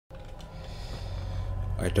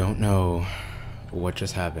I don't know what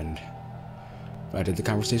just happened. I did the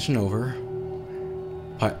conversation over.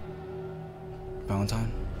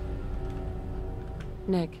 Valentine?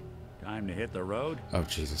 Nick. Time to hit the road? Oh,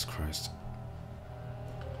 Jesus Christ.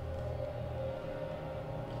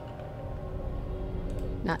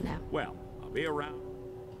 Not now. Well, I'll be around.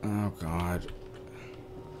 Oh, God.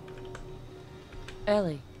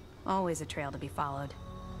 Ellie. Always a trail to be followed.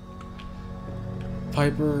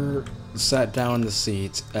 Piper sat down in the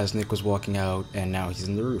seat as Nick was walking out, and now he's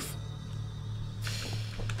in the roof.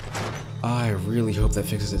 I really hope that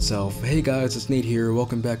fixes itself. Hey guys, it's Nate here.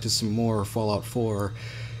 Welcome back to some more Fallout 4.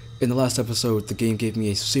 In the last episode, the game gave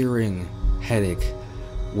me a searing headache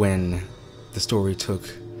when the story took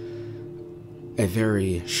a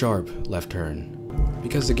very sharp left turn.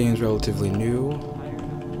 Because the game's relatively new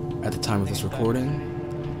at the time of this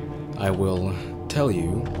recording, I will tell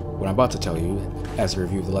you what I'm about to tell you as a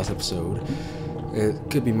review of the last episode. It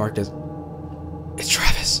could be marked as... It's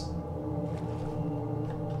Travis!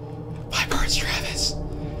 Piper, it's Travis!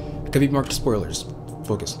 It could be marked as spoilers.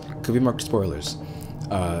 Focus. Could be marked as spoilers.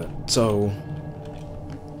 So...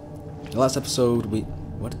 The last episode,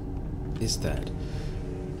 What is that?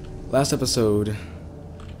 Last episode,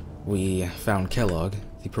 we found Kellogg,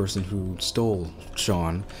 the person who stole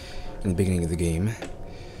Sean in the beginning of the game,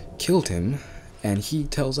 killed him, and he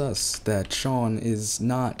tells us that Sean is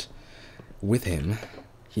not with him.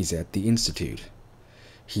 He's at the Institute.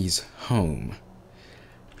 He's home.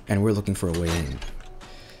 And we're looking for a way in.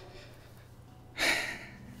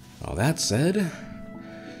 All that said,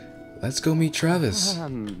 let's go meet Travis.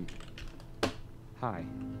 Hi.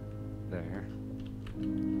 There.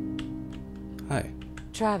 Hi.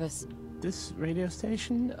 Travis. This radio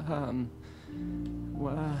station,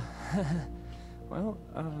 well,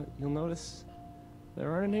 you'll notice there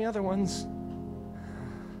aren't any other ones.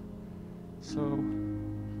 So,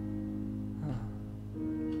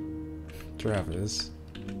 Travis.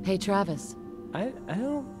 Hey, Travis. I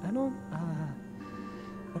don't,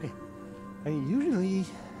 okay. I usually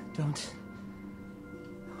don't.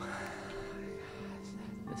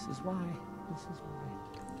 This is why.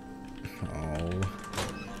 Oh.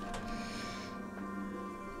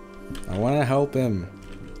 I want to help him.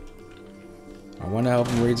 I want to help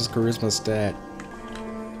him raise his charisma stat.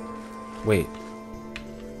 Wait.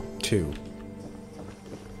 2.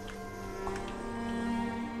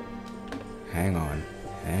 Hang on.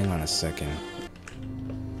 Hang on a second.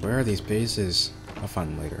 Where are these bases? I'll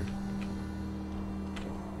find them later.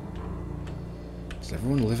 Does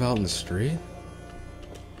everyone live out in the street?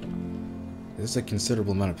 This is a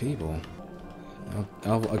considerable amount of people.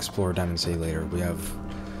 I'll explore Diamond City later. We have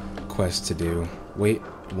quests to do. Wait,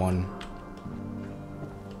 1.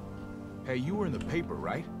 Hey, you were in the paper,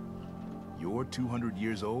 right? You're 200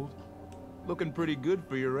 years old? Looking pretty good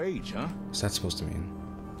for your age, huh? What's that supposed to mean?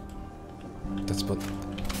 That's supposed...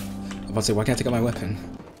 I'm about to say, why can't I take out my weapon?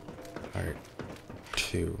 Alright.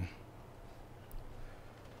 2.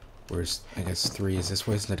 Where's... I guess 3 is this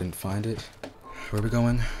way since I didn't find it. Where are we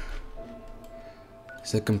going?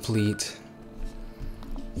 Is it complete?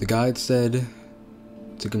 The guide said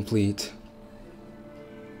to complete...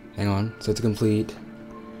 Hang on. Said to complete...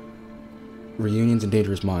 Reunions and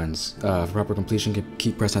Dangerous Minds. For proper completion,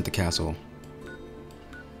 keep pressing at the castle.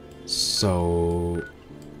 So...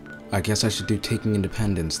 I guess I should do Taking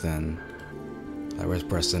Independence then. Where's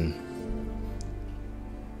Preston?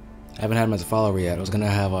 I haven't had him as a follower yet. I was gonna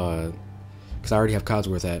have a... Because I already have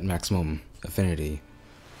Codsworth at maximum affinity.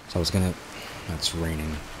 So I was gonna... It's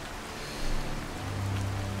raining.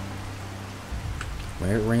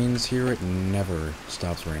 When it rains here, it never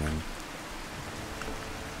stops raining.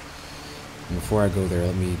 And before I go there,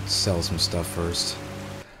 let me sell some stuff first.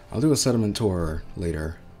 I'll do a settlement tour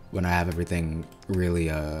later, when I have everything really,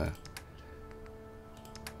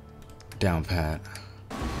 down pat.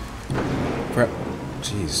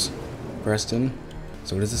 Jeez. Preston?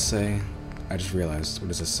 So what does this say? I just realized. What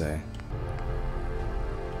does this say?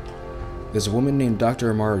 There's a woman named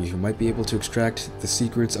Dr. Amari who might be able to extract the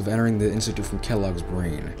secrets of entering the Institute from Kellogg's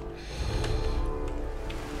brain.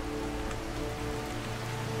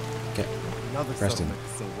 Okay. Preston.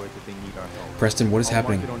 Preston, what is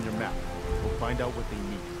happening? Mark it on your map. We'll find out what they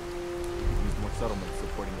need. We can use more settlements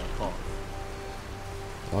supporting our cause.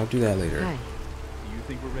 I'll do that later. Hi. Do you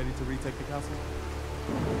think we're ready to retake the castle?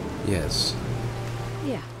 Yes.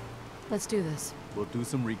 Yeah. Let's do this. We'll do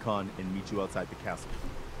some recon and meet you outside the castle.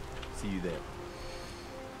 See you there.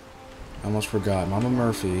 I almost forgot. Mama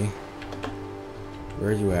Murphy.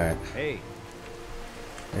 Where are you at? Hey.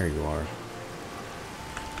 There you are.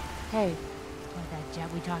 Hey. What, that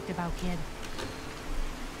jet we talked about, kid?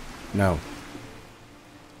 No.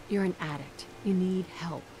 You're an addict. You need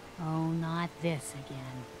help. Oh, not this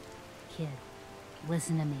again. Kid,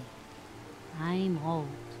 listen to me. I'm old,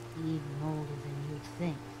 even older than you'd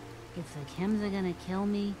think. If the chems are gonna kill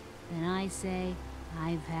me, then I say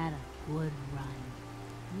I've had a good run.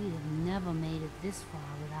 We'd have never made it this far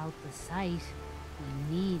without the sight.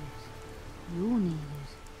 We need it. You need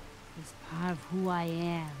it. It's part of who I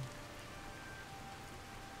am.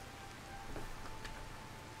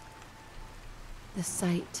 The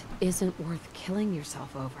sight isn't worth killing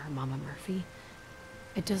yourself over, Mama Murphy.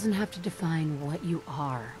 It doesn't have to define what you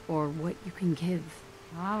are or what you can give.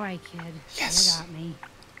 All right, kid. Yes. You got me.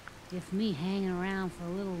 If me hanging around for a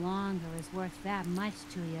little longer is worth that much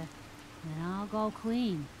to you, then I'll go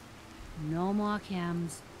clean. No more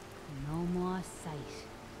chems, no more sight.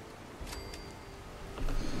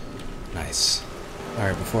 Nice.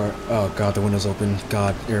 Alright, before... Oh god, the window's open.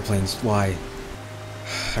 God, airplanes, why?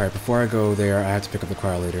 Alright, before I go there, I have to pick up the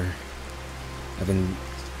cryolator. I've been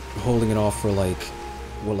holding it off for like...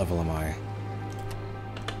 What level am I?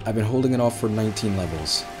 I've been holding it off for 19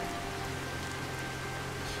 levels.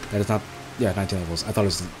 That is not... Yeah, 19 levels. I thought it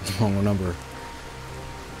was the wrong number.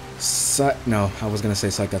 No, I was gonna say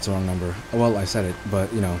psych, that's the wrong number. Well, I said it,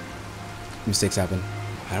 but, you know, mistakes happen.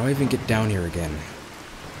 How do I even get down here again?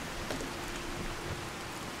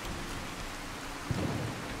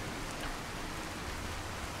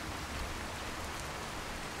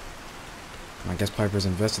 I guess Piper's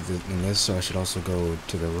invested in this, so I should also go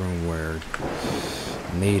to the room where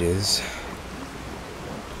Nate is.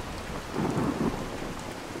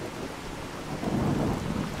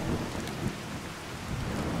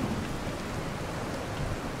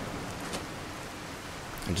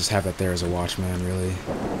 And just have that there as a watchman, really.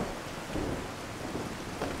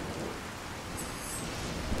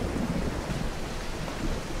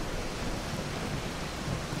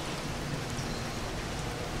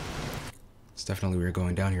 It's definitely weird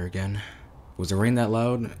going down here again. Was the rain that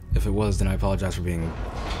loud? If it was, then I apologize for being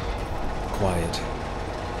quiet.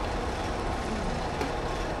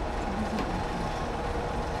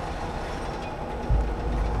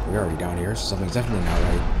 We're already down here, so something's definitely not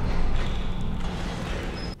right.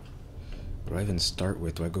 What do I even start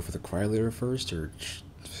with? Do I go for the cryolator first, or...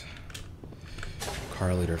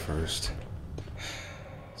 Cryolator first?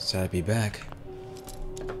 Sad to be back.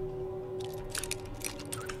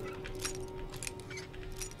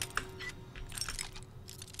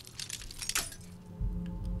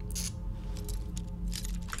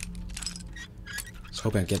 I was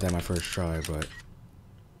hoping I'd get that my first try, but...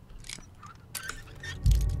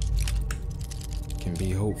 Can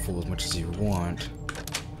be hopeful as much as you want.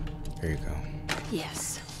 There you go.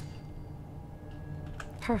 Yes.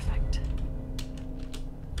 Perfect.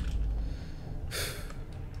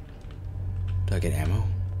 Do I get ammo?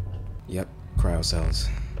 Yep, cryo cells.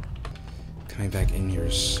 Coming back in here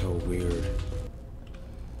is so weird.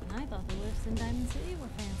 I thought the lifts in Diamond City were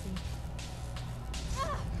fancy.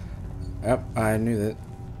 Yep, I knew that.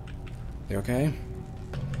 You okay?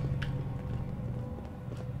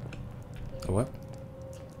 Oh, what?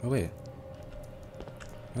 Oh, wait.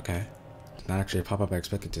 Okay. It's not actually a pop-up I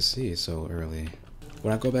expected to see so early.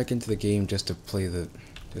 When I go back into the game just to play the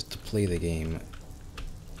game,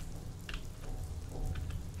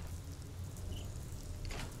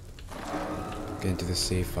 get into the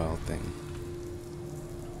save file thing.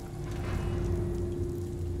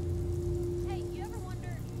 Hey, you ever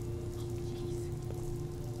wonder... Oh, jeez.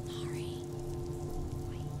 Sorry.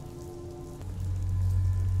 Wait.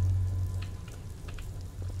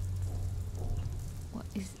 What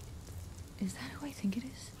is that who I think it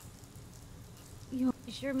is? You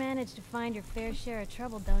sure managed to find your fair share of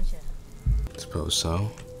trouble, don't you? Suppose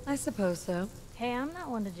so. I suppose so. Hey, I'm not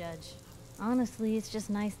one to judge. Honestly, it's just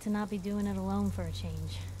nice to not be doing it alone for a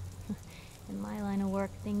change. In my line of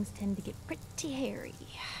work, things tend to get pretty hairy.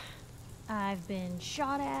 I've been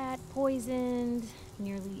shot at, poisoned,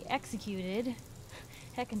 nearly executed.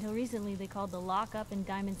 Heck, until recently they called the lockup in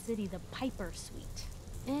Diamond City the Piper Suite.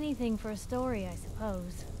 Anything for a story, I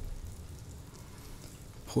suppose.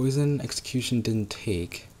 Poison execution didn't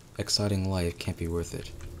take. Exciting life can't be worth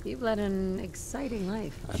it. You've led an exciting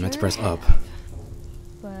life. I meant to press up.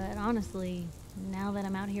 But honestly, now that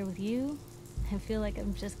I'm out here with you, I feel like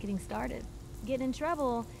I'm just getting started. Getting in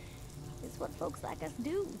trouble is what folks like us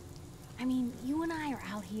do. I mean, you and I are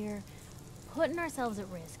out here putting ourselves at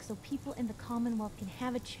risk so people in the Commonwealth can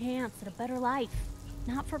have a chance at a better life.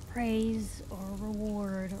 Not for praise or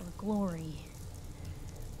reward or glory,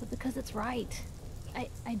 but because it's right.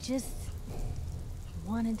 I just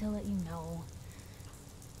wanted to let you know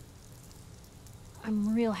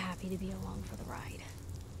I'm real happy to be along for the ride.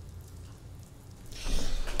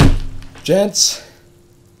 Gents.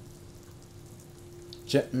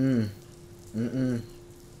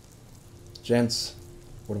 Gents.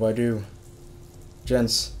 What do I do?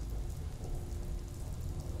 Gents.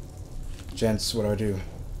 Gents, what do I do?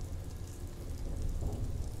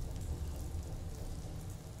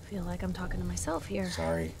 Feel like I'm talking to myself here.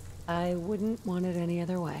 Sorry. I wouldn't want it any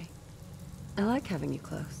other way. I like having you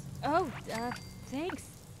close. Oh, thanks,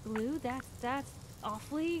 Blue. That's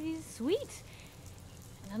awfully sweet.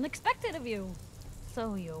 And unexpected of you.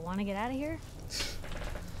 So, you want to get out of here?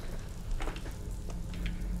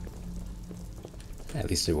 At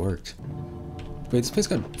least it worked. Wait, this place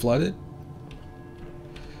got flooded?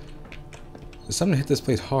 Something hit this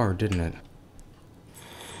place hard, didn't it?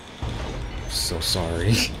 So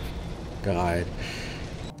sorry. God.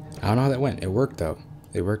 I don't know how that went. It worked though.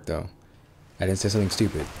 It worked though. I didn't say something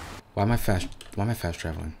stupid. Why am I fast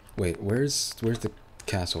traveling? Wait, where's the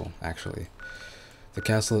castle actually? The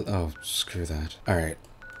castle, oh, screw that. Alright.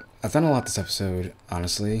 I've done a lot this episode,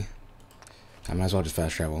 honestly. I might as well just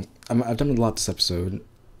fast travel. I've done a lot this episode.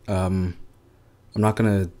 I'm not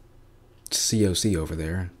gonna COC over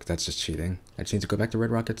there, because that's just cheating. I just need to go back to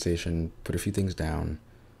Red Rocket Station, put a few things down,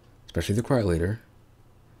 especially the Quiet Leader,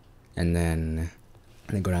 and then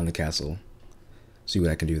go down to the castle, see what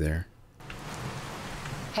I can do there.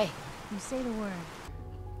 Hey. You say the word.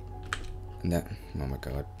 And that, oh my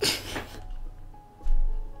god.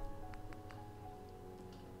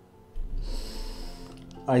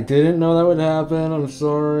 I didn't know that would happen, I'm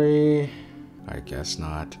sorry. I guess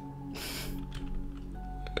not.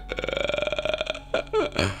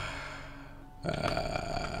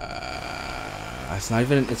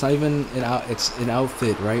 It's an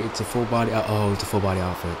outfit, right? It's a full body oh, it's a full body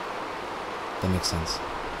outfit. That makes sense.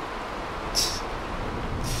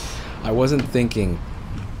 I wasn't thinking.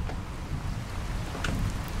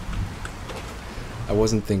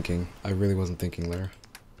 I really wasn't thinking there.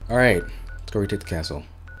 Alright, let's go retake the castle.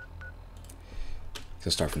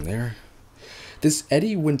 Let's start from there. This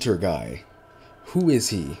Eddie Winter guy. Who is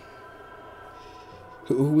he?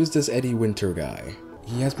 Who is this Eddie Winter guy?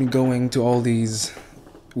 He has been going to all these,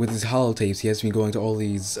 with his holotapes, he has been going to all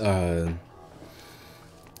these,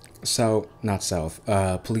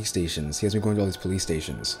 police stations. He has been going to all these police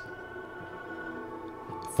stations.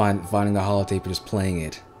 Finding the holotape and just playing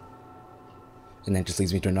it. And then it just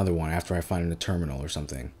leads me to another one after I find it in the terminal or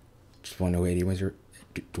something. Just want to know who Eddie Winter,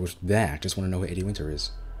 just want to know who Eddie Winter is.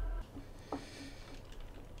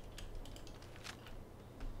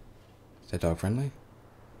 Is that dog friendly?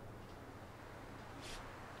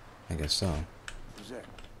 I guess so.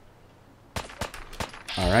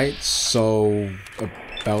 Alright, so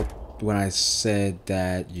about when I said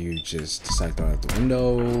that you just decided to go out the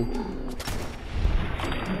window.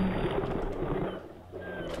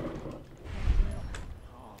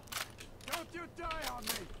 Don't you die on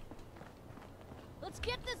me! Let's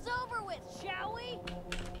get this over with, shall we?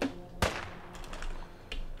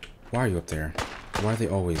 Why are you up there? Why are they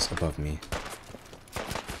always above me?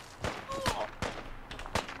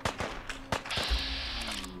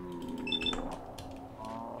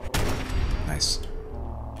 Nice.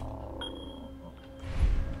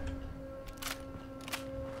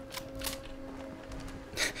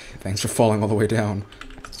 Thanks for falling all the way down.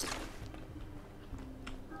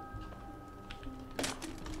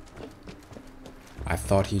 I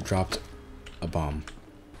thought he dropped a bomb.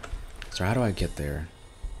 So how do I get there?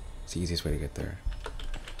 It's the easiest way to get there.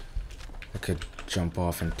 I could jump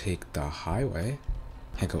off and take the highway.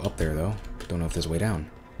 Can't go up there though. Don't know if there's a way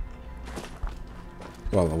down.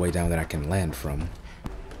 Well, a way down that I can land from.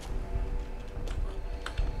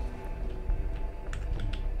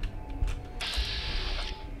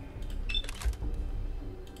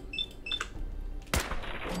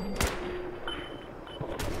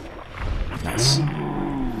 Nice.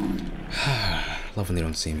 Love when they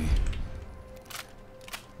don't see me.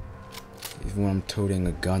 Even when I'm toting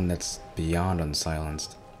a gun that's beyond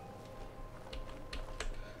unsilenced.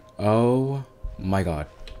 Oh my god.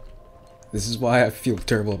 This is why I feel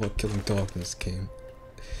terrible about killing dogs in this game.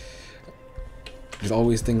 There's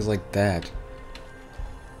always things like that.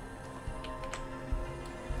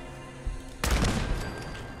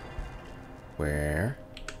 Where?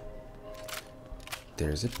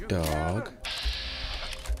 There's a dog.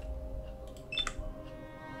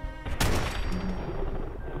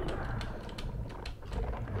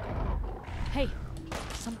 Hey,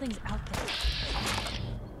 something's out there.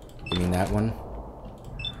 You mean that one?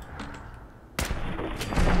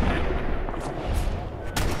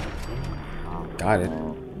 Got it.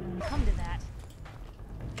 Come to that.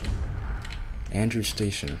 Andrew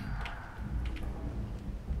Station.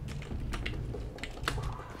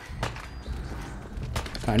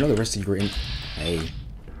 I know the rest of you were in. Hey.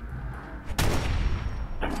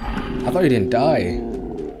 I thought you didn't die.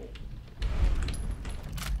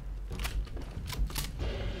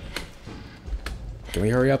 Can we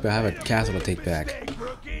hurry up? I have a castle to take back.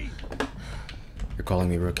 You're calling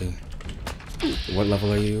me rookie. What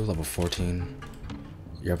level are you? Level 14.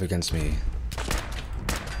 You're up against me.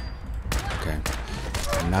 Okay.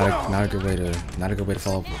 Not a good way to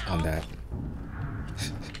follow up on that.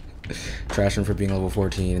 Trash him for being level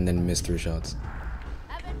 14 and then miss 3 shots.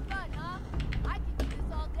 Having fun, huh? I can do this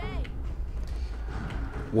all day.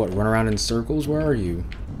 What, run around in circles? Where are you?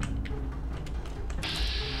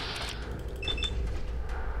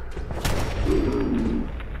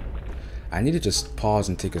 I need to just pause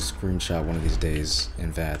and take a screenshot one of these days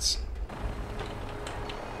in VATS.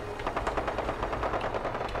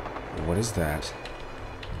 What is that?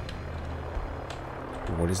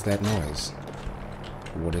 What is that noise?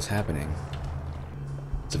 What is happening?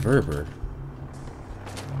 It's a vertibird.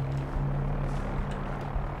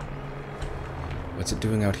 What's it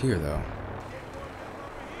doing out here, though?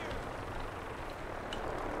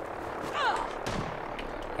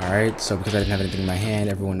 Alright, so because I didn't have anything in my hand,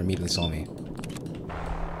 everyone immediately saw me.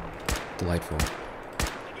 Delightful.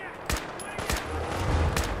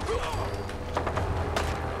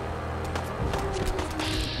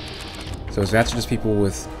 So is that just people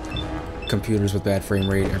with computers with bad frame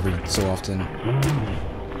rate every so often?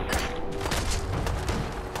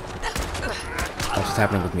 That's what's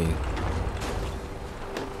happening with me.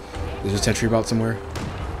 Is there a sentry about somewhere?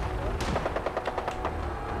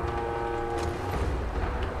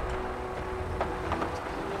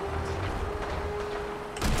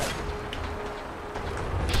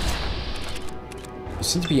 You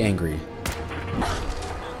seem to be angry.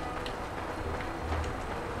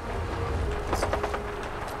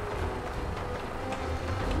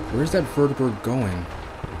 Where's that vertibird going?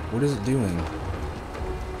 What is it doing?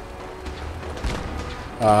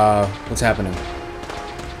 What's happening?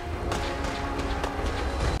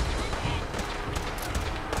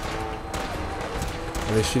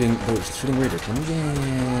 Are they shooting? They're shooting raiders.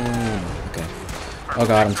 Okay. Oh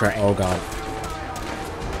god, I'm trying. Oh god.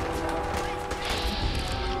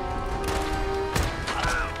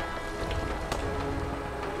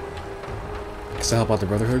 Guess I'll help out the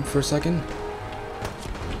Brotherhood for a second.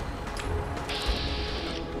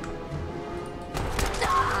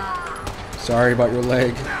 Sorry about your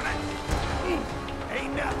leg.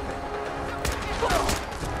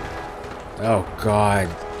 Oh god,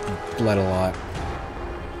 bled a lot.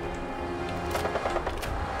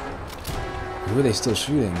 Who are they still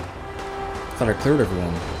shooting? I thought I cleared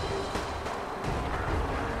everyone.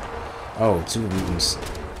 Oh, 2 mutants.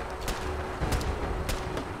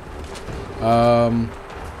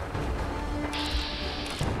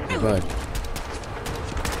 Hey, bud.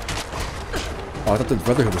 Oh, I thought the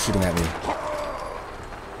Brotherhood was shooting at me.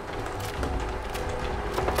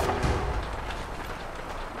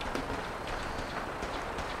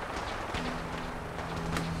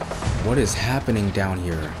 What is happening down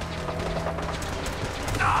here?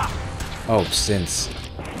 Oh, since.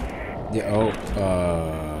 Yeah, oh,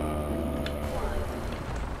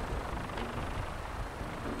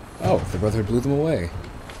 the Brotherhood blew them away.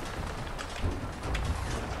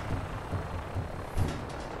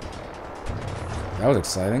 That was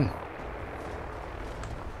exciting.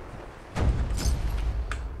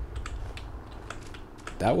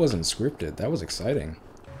 That wasn't scripted. That was exciting.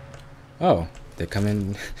 Oh, they come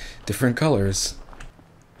in different colors.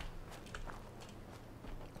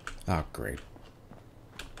 Oh, great.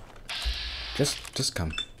 Just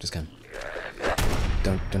come. Just come.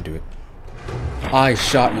 Don't do it. I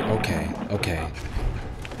shot you. Okay, okay.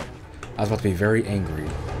 I was about to be very angry.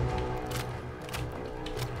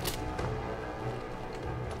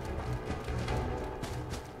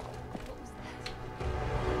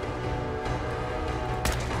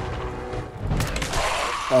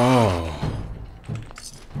 Oh.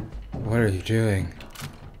 What are you doing?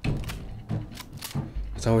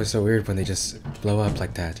 It's always so weird when they just blow up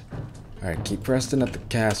like that. Alright, keep Preston at the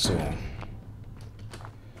castle.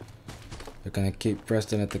 We're gonna keep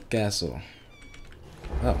Preston at the castle.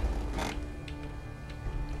 Oh.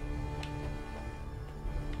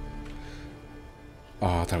 Oh,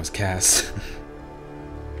 I thought it was Cass.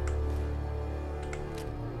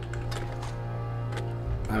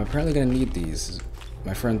 I'm apparently gonna need these.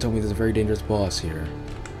 My friend told me there's a very dangerous boss here.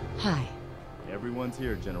 Hi. Everyone's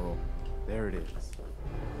here, General. There it is.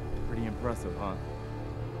 Pretty impressive, huh?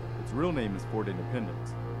 Its real name is Fort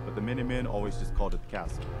Independence, but the Minutemen always just called it the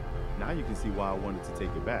castle. Now you can see why I wanted to take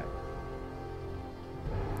it back.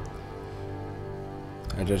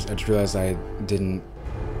 I just realized I didn't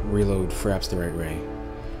reload fraps the right way.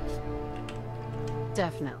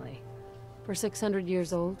 Definitely. For 600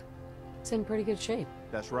 years old, it's in pretty good shape.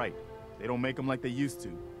 That's right. They don't make them like they used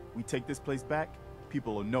to. We take this place back,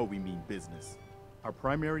 people will know we mean business. Our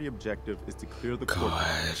primary objective is to clear the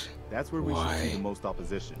courtyard. That's where we should see the most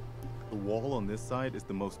opposition. The wall on this side is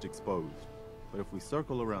the most exposed. But if we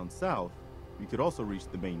circle around south, we could also reach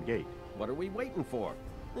the main gate. What are we waiting for?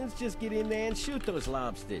 Let's just get in there and shoot those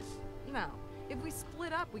lobsters. No. If we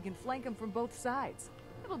split up, we can flank them from both sides.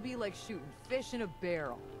 It'll be like shooting fish in a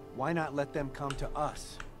barrel. Why not let them come to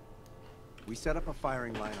us? We set up a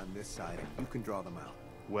firing line on this side, and you can draw them out.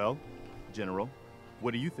 Well, General,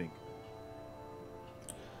 what do you think?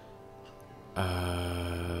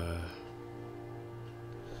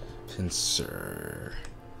 Pincer.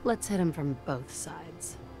 Let's hit him from both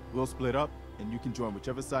sides. We'll split up, and you can join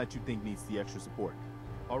whichever side you think needs the extra support.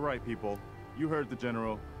 All right, people. You heard the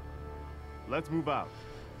General. Let's move out.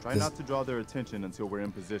 Try not to draw their attention until we're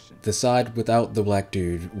in position. The side without the black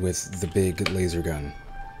dude with the big laser gun.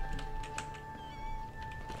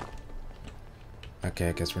 Okay,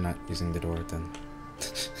 I guess we're not using the door then.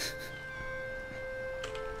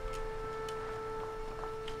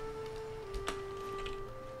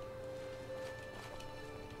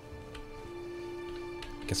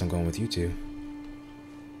 Guess I'm going with you two.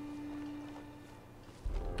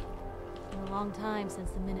 It's been a long time since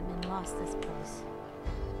the Minutemen lost this place.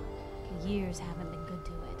 The years haven't been good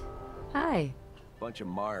to it. Hi. Bunch of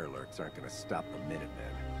mirelurks aren't gonna stop the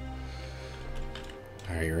Minutemen.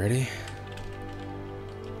 Are you ready?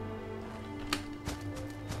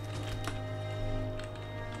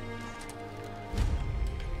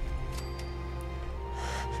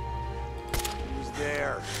 Who's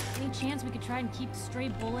there? Any chance we could try and keep the stray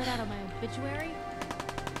bullet out of my obituary?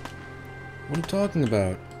 What are you talking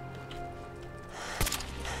about?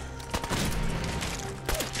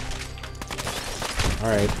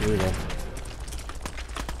 Alright, here we go.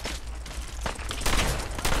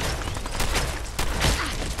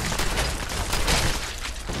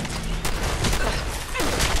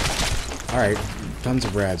 Alright, tons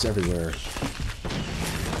of rads everywhere.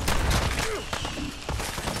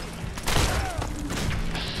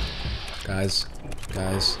 Guys.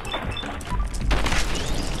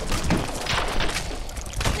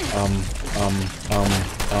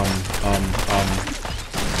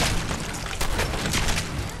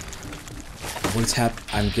 What's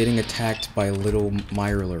I'm getting attacked by little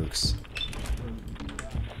mirelurks.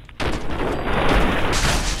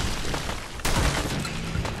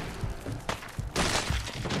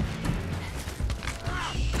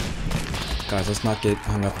 Guys, let's not get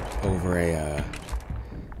hung up over a,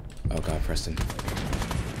 oh god, Preston.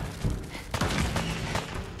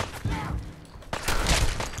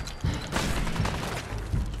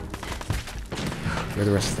 Where are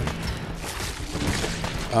the rest of them?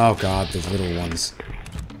 Oh god, those little ones.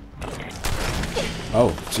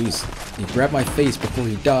 Oh, jeez. He grabbed my face before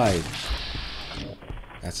he died.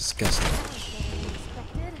 That's disgusting. I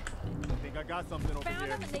think I got something over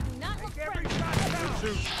here.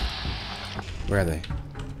 Where are they?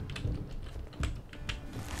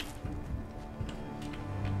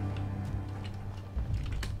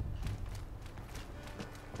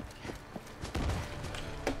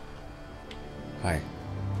 Hi.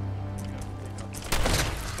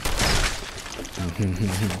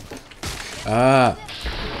 Ah!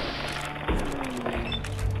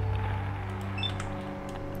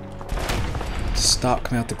 Stop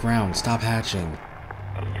coming out the ground. Stop hatching.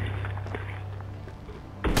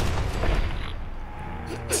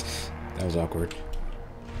 That was awkward.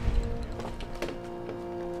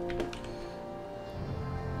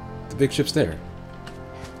 The big ship's there.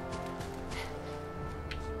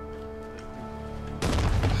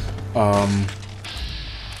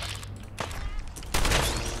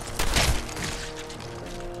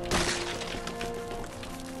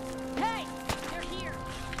 Hey, they're here.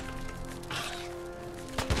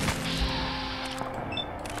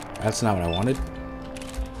 That's not what I wanted.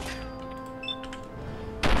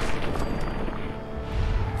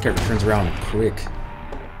 Character turns around quick.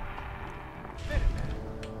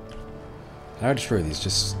 How do I destroy these?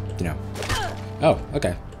 Just, you know. Oh,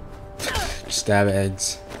 okay. Just stab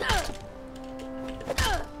eggs.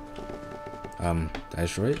 Did I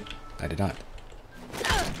destroy it? I did not.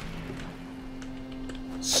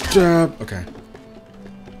 Stab! Okay.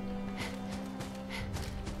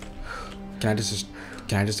 Can I just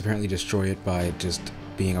apparently destroy it by just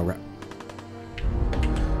being around?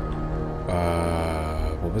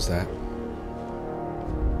 What was that?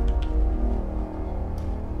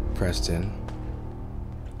 Preston.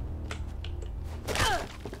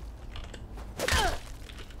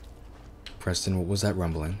 Preston, what was that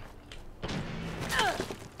rumbling?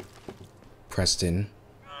 Preston.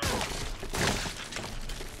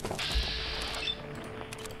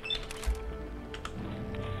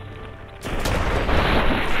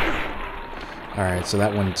 Alright, so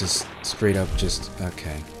that one just straight up just...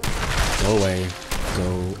 Okay. Go away.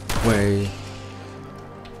 Go away.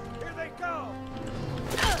 Here they go.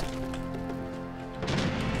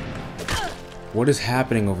 What is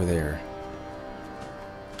happening over there?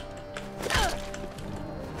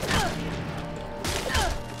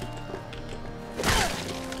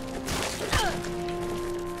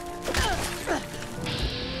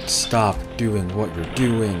 Stop doing what you're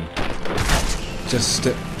doing. Just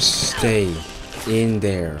stay in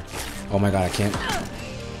there. Oh my god, I can't.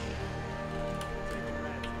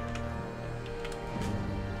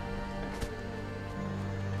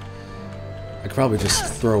 I could probably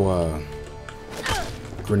just throw a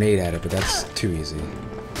grenade at it, but that's too easy.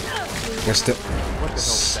 Just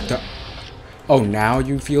stop. Oh, now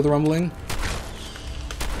you feel the rumbling?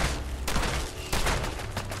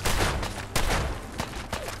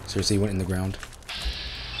 Seriously, you went in the ground?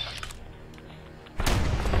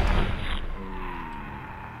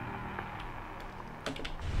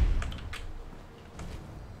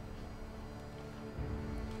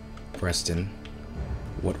 Preston,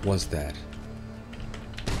 what was that?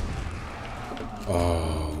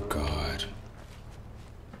 Oh, God.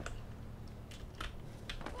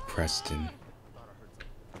 Preston.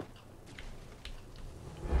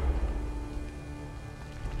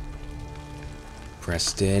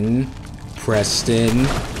 Preston. Preston.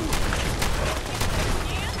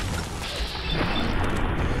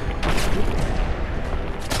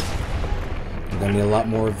 I'm gonna need a lot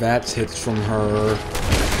more VATS hits from her.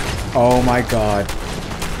 Oh my god.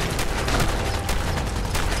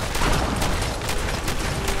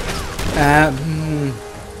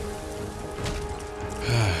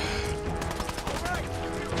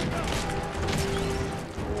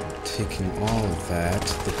 Taking all of that,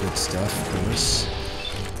 the good stuff, of course.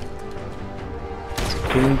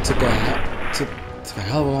 Queen took a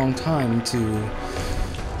hell of a long time to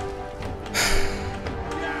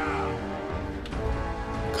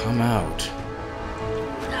come out.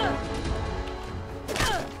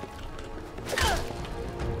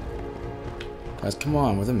 Guys, come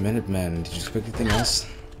on, we're the Minutemen. Did you expect anything else?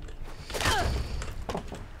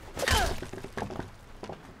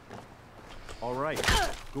 Alright,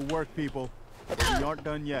 good work, people. But we aren't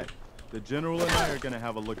done yet. The General and I are gonna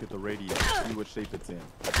have a look at the radio, see what shape it's in.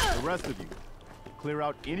 The rest of you, clear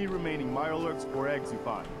out any remaining mirelurks or eggs you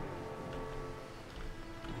find.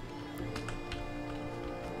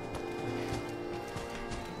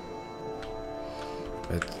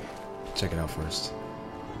 But check it out first.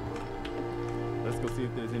 Let's go see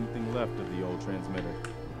if there's anything left of the old transmitter.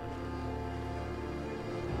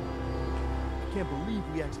 I can't believe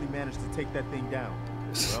we actually managed to take that thing down.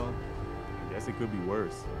 Well, I guess it could be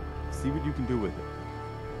worse. See what you can do with it.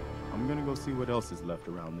 I'm gonna go see what else is left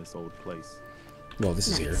around this old place. Well, this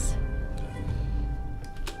is here.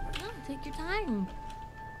 Oh, take your time.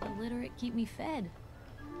 Illiterate keep me fed.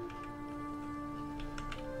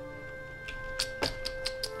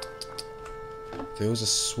 There was a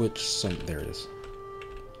switch there it is.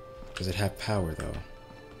 Does it have power though?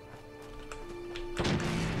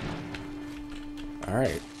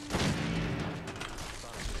 Alright.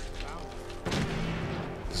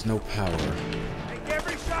 There's no power. Make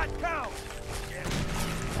every shot count.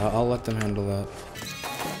 I'll let them handle that.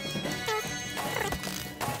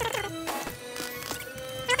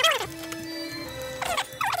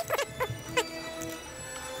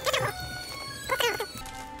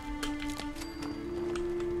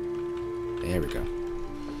 There we go.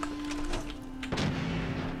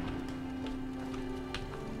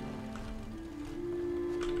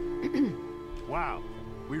 Wow,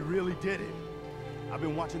 we really did it. I've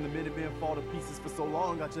been watching the Minutemen fall to pieces for so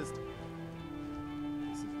long, this is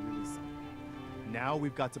really something. Now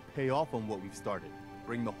we've got to pay off on what we've started.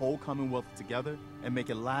 Bring the whole Commonwealth together and make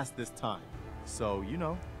it last this time. So, you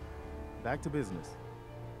know, back to business.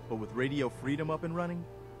 But with Radio Freedom up and running,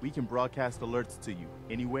 we can broadcast alerts to you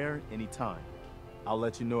anywhere, anytime. I'll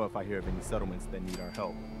let you know if I hear of any settlements that need our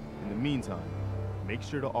help. In the meantime, make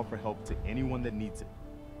sure to offer help to anyone that needs it.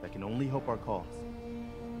 That can only help our cause.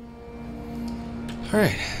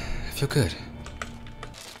 Alright, I feel good.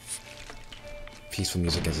 Peaceful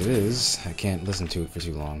music as it is, I can't listen to it for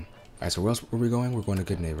too long. Alright, so where else were we going? We're going to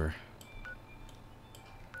Good Neighbor.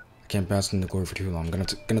 I can't bask in the glory for too long. I'm gonna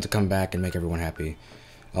have to come back and make everyone happy.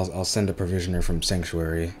 I'll send a provisioner from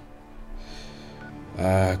Sanctuary.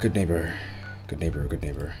 Good Neighbor. Good Neighbor, Good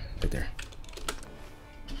Neighbor. Right there.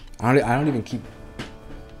 I don't even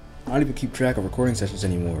keep track of recording sessions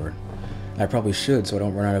anymore. I probably should, so I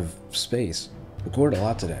don't run out of space. Recorded a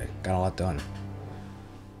lot today. Got a lot done.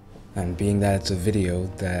 And being that it's a video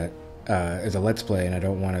that is a Let's Play, and I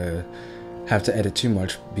don't want to have to edit too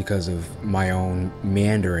much because of my own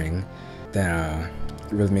meandering, then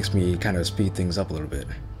it really makes me kind of speed things up a little bit.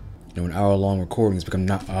 You know, an hour-long recording has become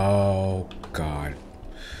not. Oh God.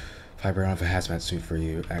 Piper, I don't have a hazmat suit for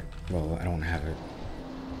you. Well, I don't have it.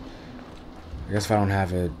 I guess if I don't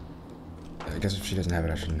have it, I guess if she doesn't have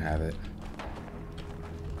it, I shouldn't have it.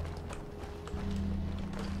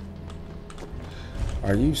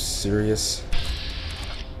 Are you serious?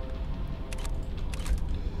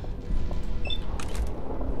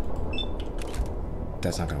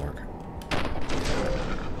 That's not gonna work.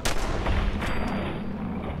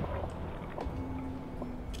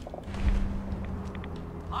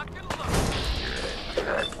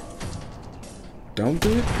 Don't do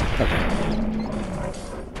it? Okay.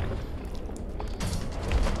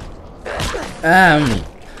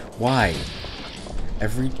 Why?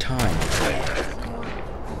 Every time.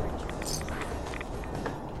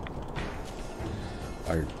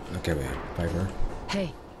 Okay, wait, Piper.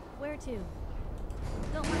 Hey. Where to?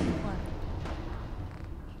 Don't mind the club.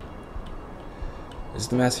 Is it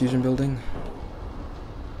the mass fusion building?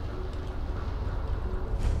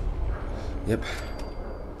 Yep.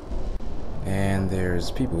 And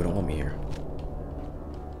there's people who don't want me here.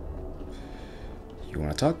 You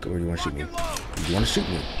want to talk, or you want to shoot me? You want to shoot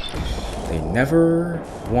me? They never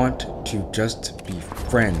want to just be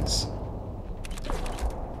friends.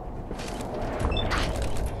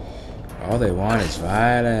 All they want is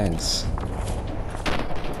violence.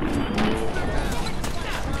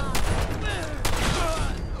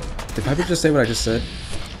 Did Piper just say what I just said?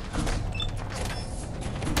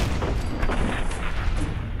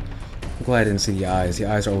 I'm glad I didn't see the eyes. The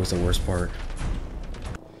eyes are always the worst part.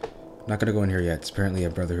 I'm not gonna go in here yet. It's apparently a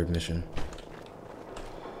Brotherhood mission.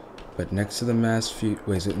 But next to the mass fusion...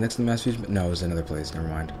 Wait, is it next to the mass fusion? No, it's another place. Never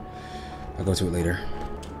mind. I'll go to it later.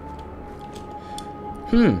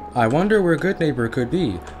 I wonder where Good Neighbor could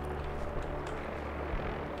be.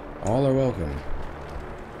 All are welcome.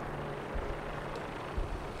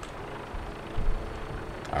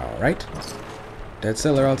 Alright. Dead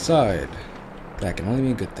cellar outside. That can only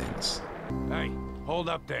mean good things. Hey, hold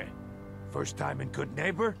up there. First time in Good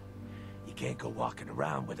Neighbor? You can't go walking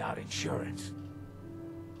around without insurance.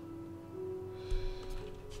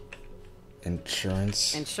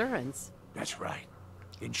 Insurance? Insurance? That's right.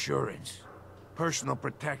 Insurance. Personal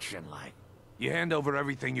protection, like. You hand over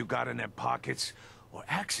everything you got in them pockets, or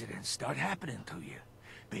accidents start happening to you.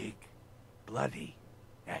 Big, bloody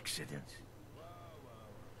accidents.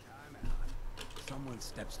 Time out. Someone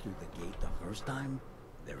steps through the gate the first time,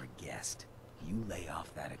 they're a guest. You lay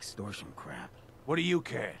off that extortion crap. What do you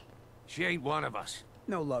care? She ain't one of us.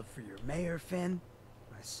 No love for your mayor, Finn?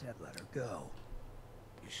 I said let her go.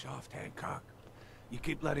 You soft, Hancock. You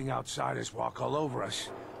keep letting outsiders walk all over us.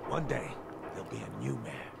 One day, there'll be a new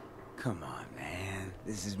man. Come on, man.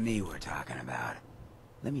 This is me we're talking about.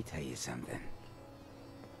 Let me tell you something.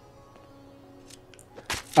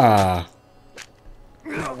 Ah.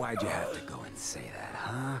 Now, why'd you have to go and say that,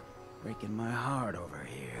 huh? Breaking my heart over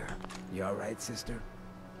here. You alright, sister?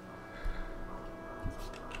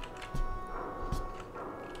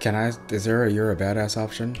 Can I... Is there a you're a badass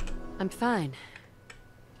option? I'm fine.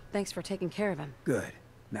 Thanks for taking care of him. Good.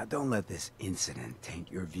 Now don't let this incident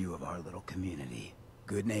taint your view of our little community.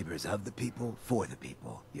 Good neighbors of the people, for the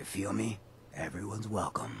people. You feel me? Everyone's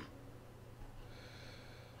welcome.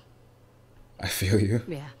 I feel you.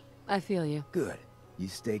 Yeah, I feel you. Good. You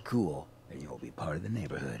stay cool, and you'll be part of the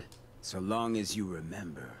neighborhood. So long as you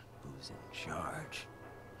remember who's in charge.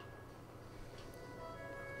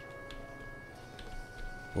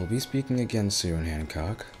 We'll be speaking again soon,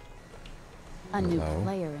 Hancock. A new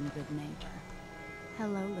player in Good Neighbor.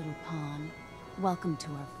 Hello, little pawn. Welcome to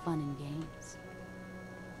our fun and games.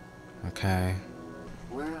 Okay.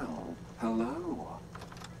 Well, hello.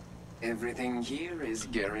 Everything here is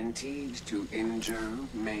guaranteed to injure,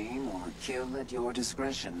 maim, or kill at your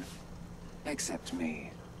discretion. Except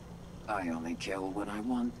me. I only kill when I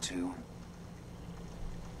want to.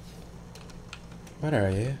 What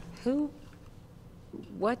are you? Who?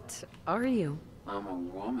 What are you? I'm a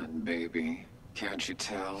woman, baby. Can't you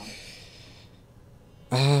tell?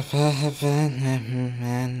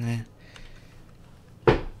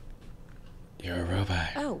 You're a robot.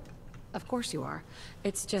 Oh, of course you are.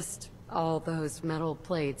 It's just all those metal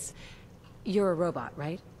plates. You're a robot,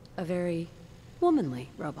 right? A very womanly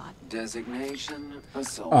robot. Designation, a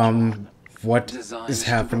soldier. What Designed is to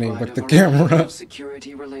happening provide with the a variety camera? of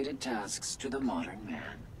security-related tasks to the modern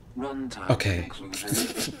man. Runtime Okay.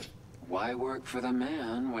 conclusion. Why work for the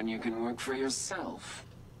man when you can work for yourself?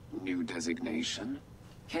 New designation.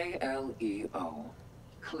 KLEO.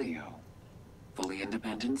 Cleo. Fully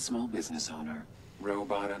independent small business owner.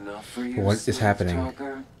 Robot enough for you, What is smooth happening?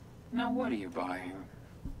 talker? Now what are you buying?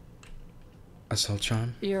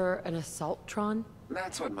 Assaultron? You're an Assaultron?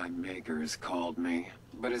 That's what my makers called me.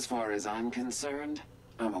 But as far as I'm concerned,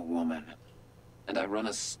 I'm a woman. And I run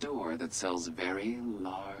a store that sells very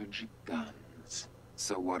large guns.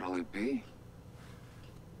 So what'll it be?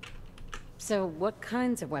 So what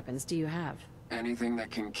kinds of weapons do you have? Anything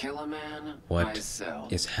that can kill a man, What I sell.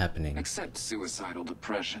 is happening? Except suicidal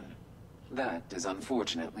depression. That is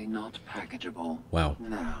unfortunately not packageable. Wow.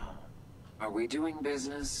 Now, are we doing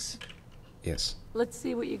business? Yes. Let's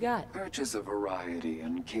see what you got. Purchase a variety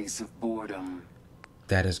in case of boredom.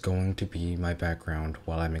 That is going to be my background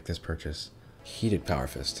while I make this purchase. Heated power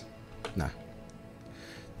fist. Nah.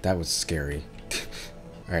 That was scary.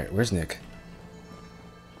 Alright, where's Nick?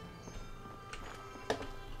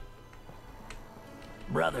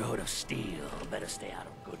 Brotherhood of Steel. Better stay out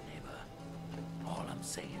of Good Neighbor. All I'm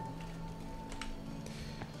saying.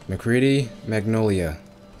 McCready, Magnolia.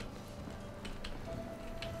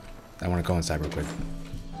 I want to go inside real quick.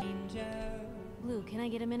 Blue, can I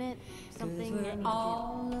get a minute? Something I need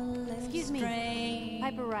to do. Excuse me.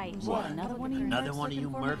 Piper Wright. What? Another one of you Another mercs one of you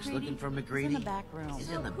looking for mercs looking for He's in McCready? the back room. He's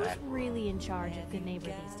in the Who's back room. really in charge of Good Neighbor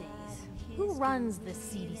these days? Who runs the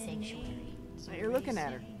seedy sanctuary? So you're looking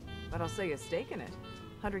at her, but I'll say a stake in it.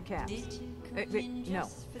 100 caps. No,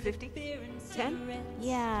 50? 10?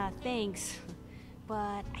 Yeah, thanks. But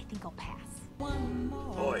I think I'll pass.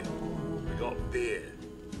 Boy, we got beer.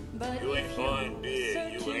 You ain't buying beer,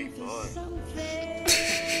 you ain't buying.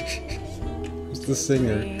 Who's the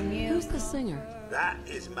singer? Who's the singer? That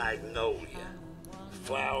is Magnolia,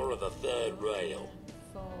 flower of the third rail.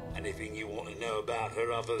 Anything you want to know about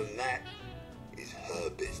her other than that is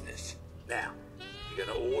her business. Now, you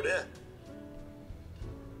gonna order?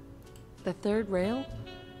 The third rail?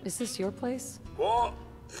 Is this your place? What?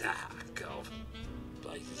 Nah, God.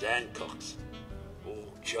 Place is Hancock's. Oh,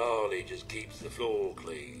 Charlie just keeps the floor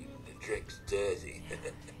clean. The drink's dirty.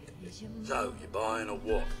 So, you buying or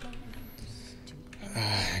what?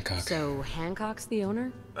 Hancock. So Hancock's the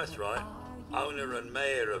owner? That's right. Owner and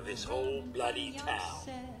mayor of this whole bloody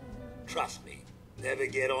town. Trust me, never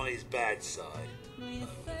get on his bad side.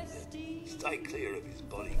 Stay clear of his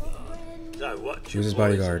bodyguard. So what? Who's his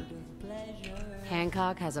bodyguard?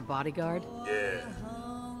 Hancock has a bodyguard? Yeah.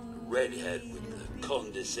 Redhead with the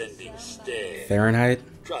condescending stare. Fahrenheit?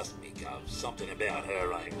 Trust me, Cub, something about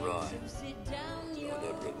her ain't right. I'll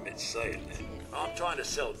never admit saying that. I'm trying to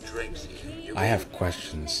sell drinks here. You I have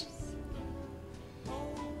questions.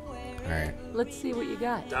 Alright. Let's see what you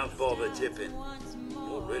got. Don't bother tipping. You're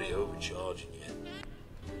already overcharging you.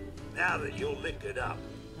 Now that you're liquored up,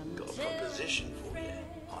 got a proposition for you.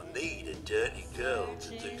 I need a dirty girl to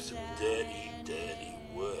do some dirty, dirty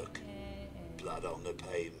work. Blood on the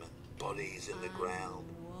pavement, bodies in the ground,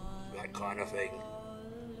 that kind of thing.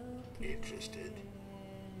 Interested?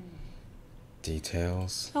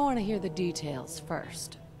 Details? I want to hear the details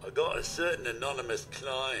first. I got a certain anonymous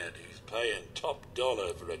client who's paying top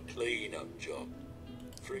dollar for a clean-up job.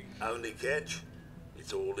 Free. Only catch?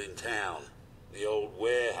 It's all in town. The old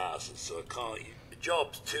warehouses, so I can't... The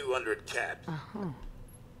job's 200 caps.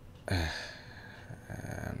 I'm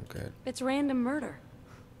good. It's random murder.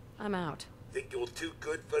 I'm out. Think you're too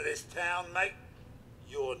good for this town, mate?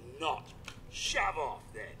 You're not. Shove off,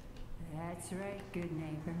 then. That's right, good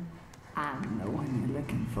neighbor. I'm the one you're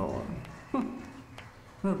looking for.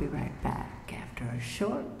 We'll be right back after a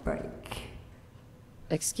short break.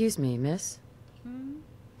 Excuse me, miss?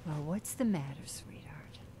 Well, what's the matter,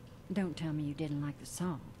 sweetheart? Don't tell me you didn't like the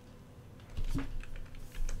song.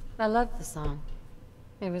 I loved the song.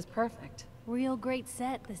 It was perfect. Real great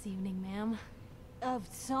set this evening, ma'am. Of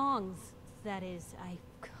songs, that is.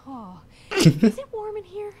 Oh. Is it warm in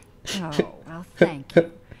here? Oh, well, thank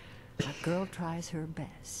you. A girl tries her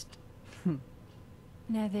best.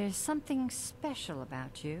 Now, there's something special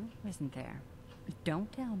about you, isn't there?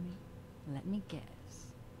 Don't tell me. Let me guess.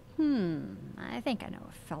 I think I know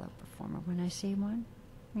a fellow performer when I see one.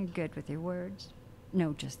 You're good with your words.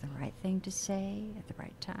 Know just the right thing to say at the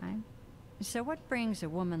right time. So what brings a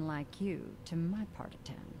woman like you to my part of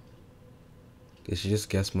town? Did she just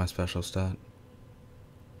guess my special stat?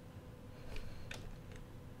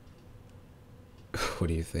 What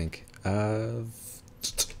do you think?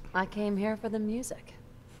 I came here for the music.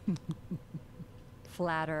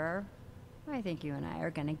 Flatterer. I think you and I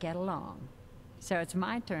are gonna get along. So it's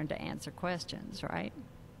my turn to answer questions, right?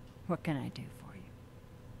 What can I do for you?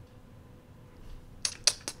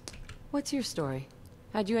 What's your story?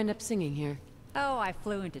 How'd you end up singing here? Oh, I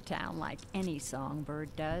flew into town like any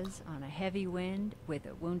songbird does, on a heavy wind with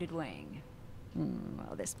a wounded wing.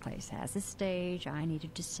 Well, this place has a stage, I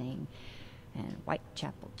needed to sing, and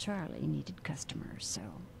Whitechapel Charlie needed customers, so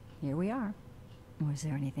here we are. Was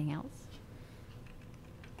there anything else?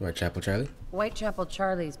 Whitechapel Charlie? Whitechapel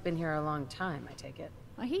Charlie's been here a long time, I take it.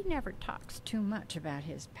 Well, he never talks too much about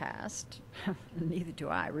his past. Neither do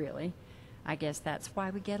I, really. I guess that's why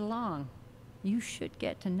we get along. You should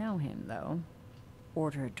get to know him, though.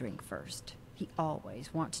 Order a drink first. He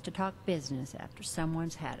always wants to talk business after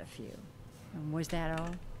someone's had a few. And was that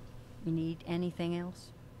all? You need anything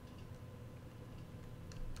else?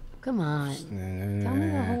 Come on. Tell me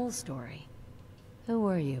the whole story. Who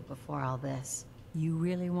were you before all this? You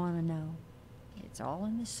really want to know? It's all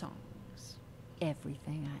in the songs.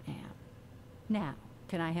 Everything I am. Now,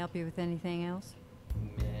 can I help you with anything else?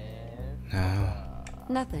 No.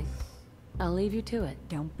 Nothing. I'll leave you to it.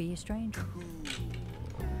 Don't be a stranger.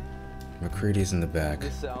 McCready's in the back.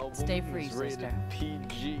 Stay free, sister.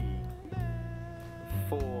 PG.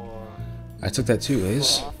 For I took that too,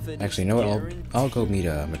 Liz. Actually, you know what? I'll go meet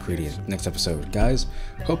McCready in next episode. Guys,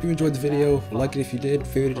 hope you enjoyed the video. Like it if you did.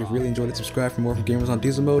 Favorite if you really enjoyed it. Subscribe for more from Gamers on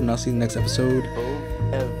Diesel Mode, and I'll see you in the next episode.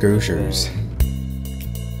 Groceries.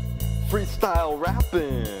 freestyle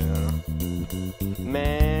rapping,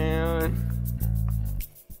 man.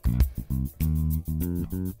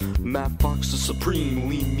 Matt Fox, the supreme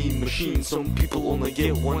lean mean machine. Some people only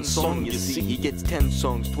get one song, you see. He gets 10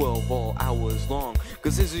 songs, 12 all hours long.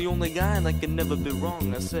 Cause he's the only guy that can never be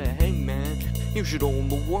wrong. I say, hey man, you should own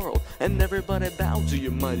the world, and everybody bow to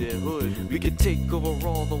your mighty hood. We could take over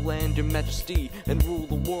all the land, your majesty, and rule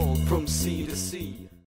the world from sea to sea.